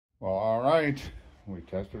All right, we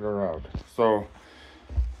tested her out. So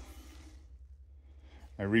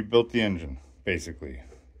I rebuilt the engine, basically,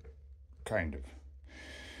 kind of.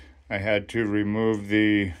 I had to remove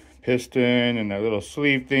the piston and that little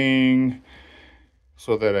sleeve thing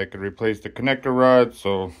so that I could replace the connector rod.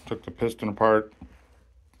 So took the piston apart,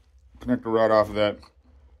 connector rod off of that,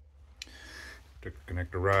 took the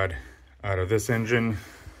connector rod out of this engine,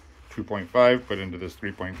 2.5, put into this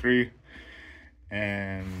 3.3,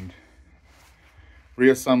 and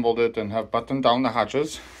reassembled it and have buttoned down the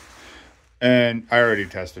hatches. And I already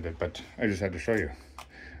tested it, but I just had to show you.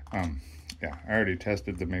 Yeah, I already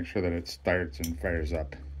tested to make sure that it starts and fires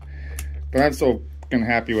up. But I'm so fucking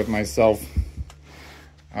happy with myself.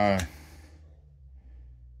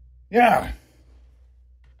 Yeah,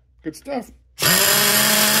 good stuff.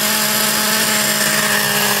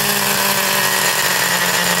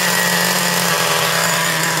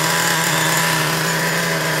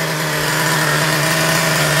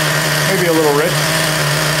 Maybe a little rich,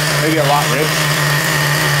 maybe a lot rich.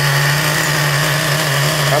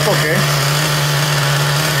 That's okay.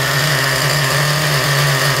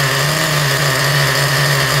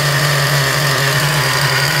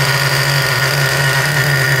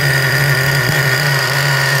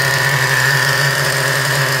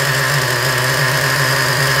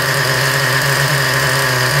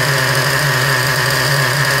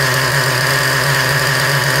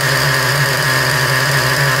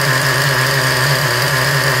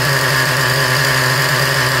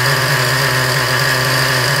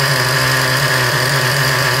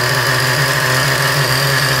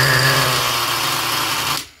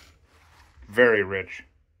 Very rich,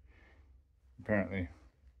 apparently.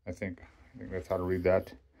 I think that's how to read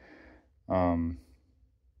that.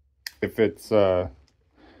 If it's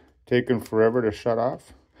taken forever to shut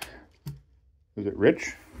off, is it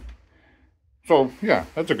rich? So yeah,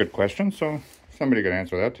 that's a good question. So somebody could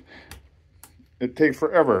answer that. It takes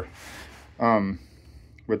forever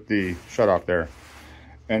with the shut off there,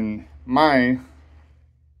 and my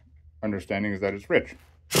understanding is that it's rich.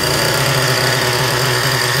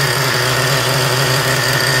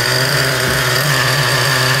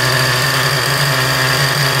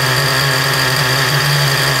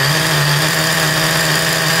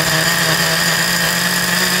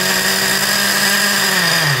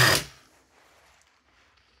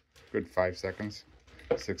 Good 5 seconds,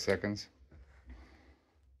 6 seconds.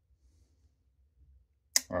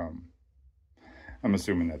 I'm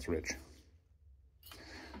assuming that's rich.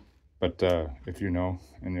 But if you know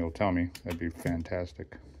and you'll tell me, that'd be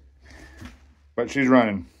fantastic. But she's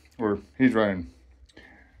running, or he's running.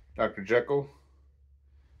 Dr. Jekyll,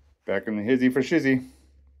 back in the hizzy for shizzy.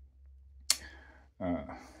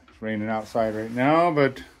 It's raining outside right now,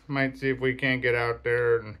 but might see if we can't get out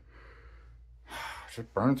there and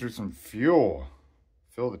just burn through some fuel.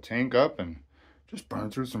 Fill the tank up and just burn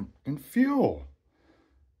through some fuel.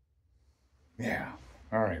 Yeah.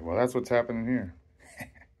 All right. Well, that's what's happening here.